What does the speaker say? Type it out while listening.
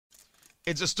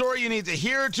It's a story you need to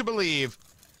hear to believe.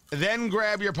 Then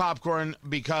grab your popcorn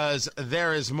because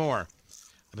there is more.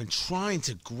 I've been trying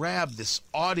to grab this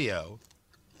audio.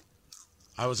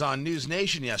 I was on News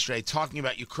Nation yesterday talking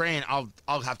about Ukraine.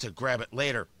 I'll have to grab it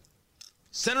later.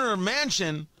 Senator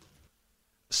Manchin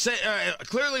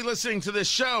clearly listening to this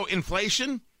show.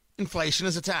 Inflation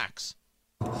is a tax.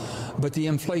 But the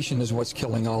inflation is what's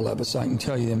killing all of us. I can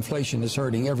tell you the inflation is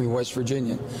hurting every West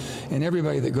Virginian. And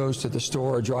everybody that goes to the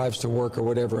store or drives to work or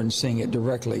whatever and seeing it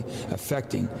directly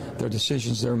affecting their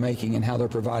decisions they're making and how they're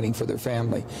providing for their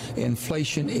family.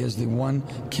 Inflation is the one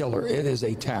killer. It is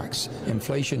a tax.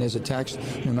 Inflation is a tax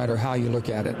no matter how you look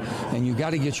at it. And you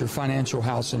got to get your financial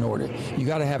house in order. You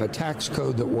got to have a tax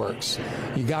code that works.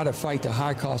 You got to fight the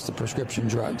high cost of prescription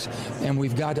drugs. And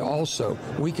we've got to also,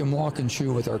 we can walk and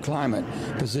chew with our climate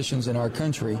positions in our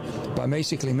country by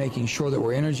basically making sure that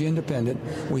we're energy independent,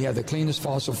 we have the cleanest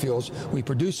fossil fuels, we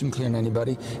produce them cleaner than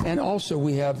anybody, and also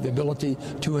we have the ability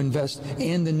to invest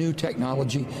in the new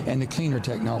technology and the cleaner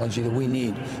technology that we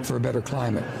need for a better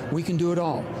climate. We can do it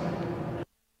all.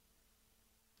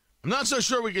 I'm not so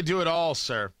sure we could do it all,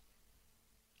 sir.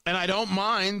 And I don't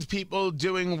mind people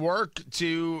doing work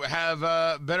to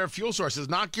have better fuel sources.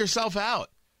 Knock yourself out.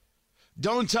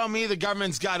 Don't tell me the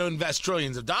government's got to invest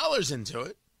trillions of dollars into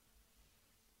it.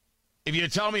 If you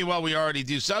tell me, well, we already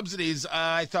do subsidies,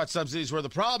 I thought subsidies were the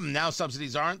problem. Now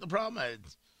subsidies aren't the problem.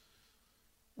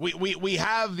 We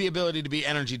have the ability to be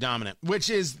energy dominant, which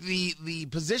is the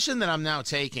position that I'm now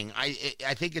taking. I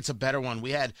think it's a better one. We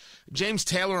had James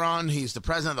Taylor on. He's the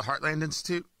president of the Heartland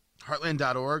Institute,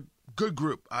 heartland.org. Good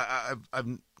group. I've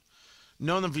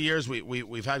known them for years.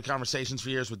 We've had conversations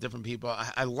for years with different people.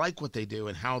 I like what they do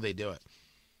and how they do it.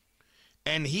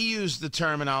 And he used the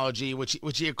terminology, which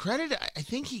he accredited, I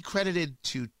think he credited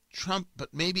to Trump,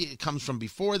 but maybe it comes from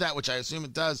before that, which I assume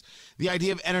it does, the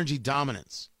idea of energy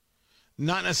dominance,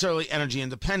 not necessarily energy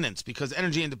independence, because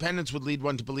energy independence would lead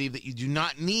one to believe that you do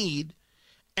not need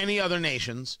any other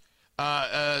nations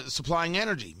supplying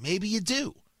energy. Maybe you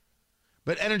do.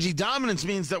 But energy dominance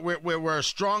means that we're a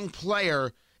strong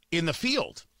player in the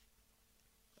field.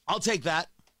 I'll take that.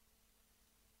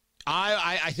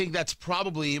 I think that's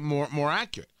probably more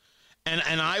accurate.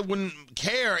 And I wouldn't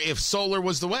care if solar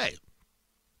was the way.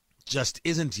 Just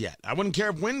isn't yet. I wouldn't care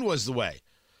if wind was the way.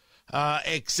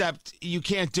 Except you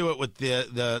can't do it with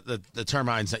the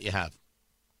turbines that you have.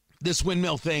 This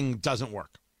windmill thing doesn't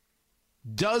work.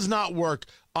 Does not work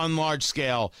on large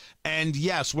scale. And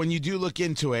yes, when you do look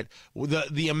into it,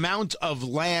 the amount of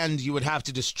land you would have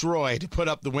to destroy to put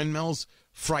up the windmills,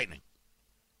 frightening.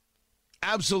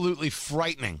 Absolutely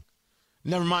frightening.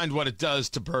 Never mind what it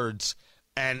does to birds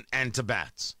and to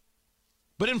bats.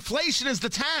 But inflation is the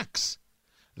tax.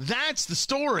 That's the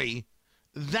story.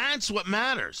 That's what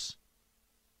matters.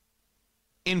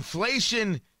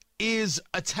 Inflation is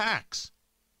a tax.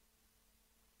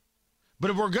 But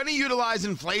if we're going to utilize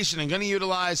inflation and going to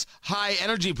utilize high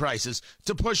energy prices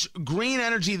to push green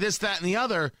energy, this, that, and the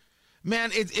other,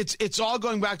 man, it's all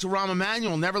going back to Rahm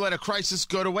Emanuel. Never let a crisis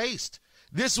go to waste.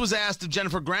 This was asked of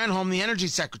Jennifer Granholm, the energy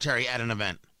secretary, at an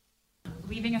event.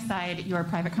 Leaving aside your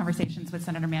private conversations with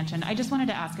Senator Manchin, I just wanted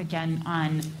to ask again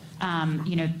on,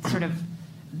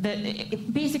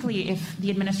 basically if the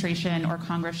administration or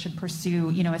Congress should pursue,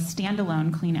 a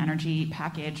standalone clean energy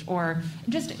package, or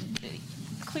just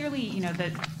clearly,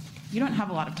 that you don't have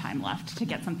a lot of time left to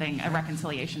get a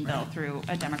reconciliation bill through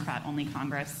a Democrat-only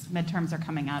Congress. Midterms are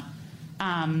coming up.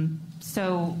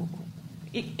 So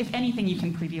if anything you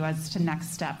can preview as to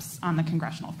next steps on the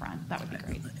congressional front, that would be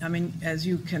great. I mean, as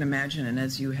you can imagine and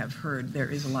as you have heard, there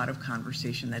is a lot of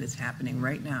conversation that is happening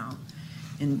right now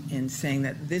in saying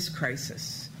that this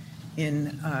crisis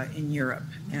in Europe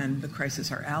and the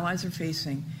crisis our allies are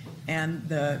facing and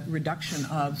the reduction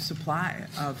of supply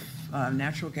of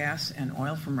natural gas and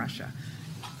oil from Russia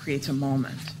creates a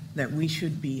moment that we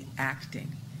should be acting.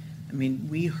 I mean,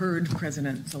 we heard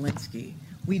President Zelensky.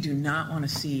 We do not want to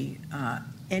see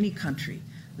any country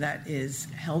that is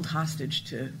held hostage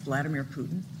to Vladimir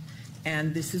Putin.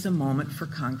 And this is a moment for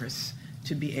Congress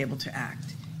to be able to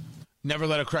act. Never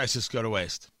let a crisis go to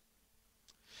waste.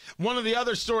 One of the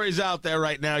other stories out there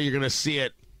right now, you're going to see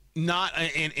it not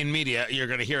in media. You're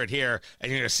going to hear it here,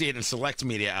 and you're going to see it in select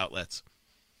media outlets.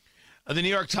 The New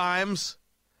York Times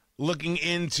looking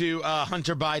into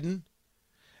Hunter Biden.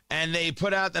 And they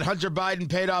put out that Hunter Biden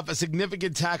paid off a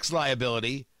significant tax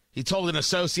liability. He told an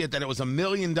associate that it was $1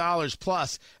 million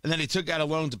plus, and then he took out a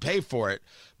loan to pay for it.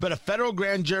 But a federal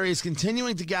grand jury is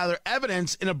continuing to gather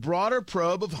evidence in a broader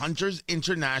probe of Hunter's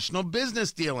international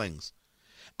business dealings.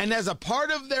 And as a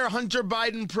part of their Hunter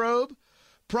Biden probe,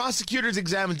 prosecutors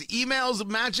examined emails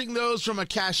matching those from a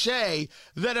cache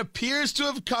that appears to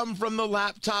have come from the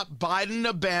laptop Biden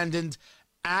abandoned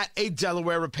at a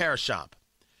Delaware repair shop.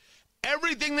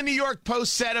 Everything the New York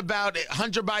Post said about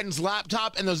Hunter Biden's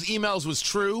laptop and those emails was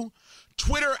true.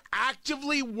 Twitter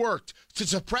actively worked to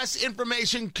suppress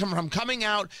information from coming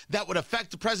out that would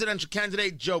affect the presidential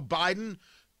candidate Joe Biden.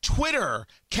 Twitter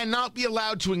cannot be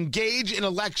allowed to engage in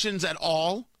elections at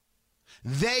all.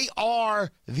 They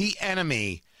are the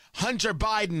enemy. Hunter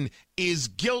Biden is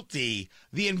guilty.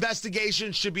 The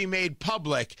investigation should be made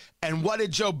public. And what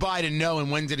did Joe Biden know,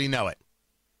 and when did he know it?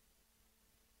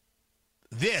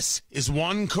 This is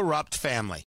one corrupt family.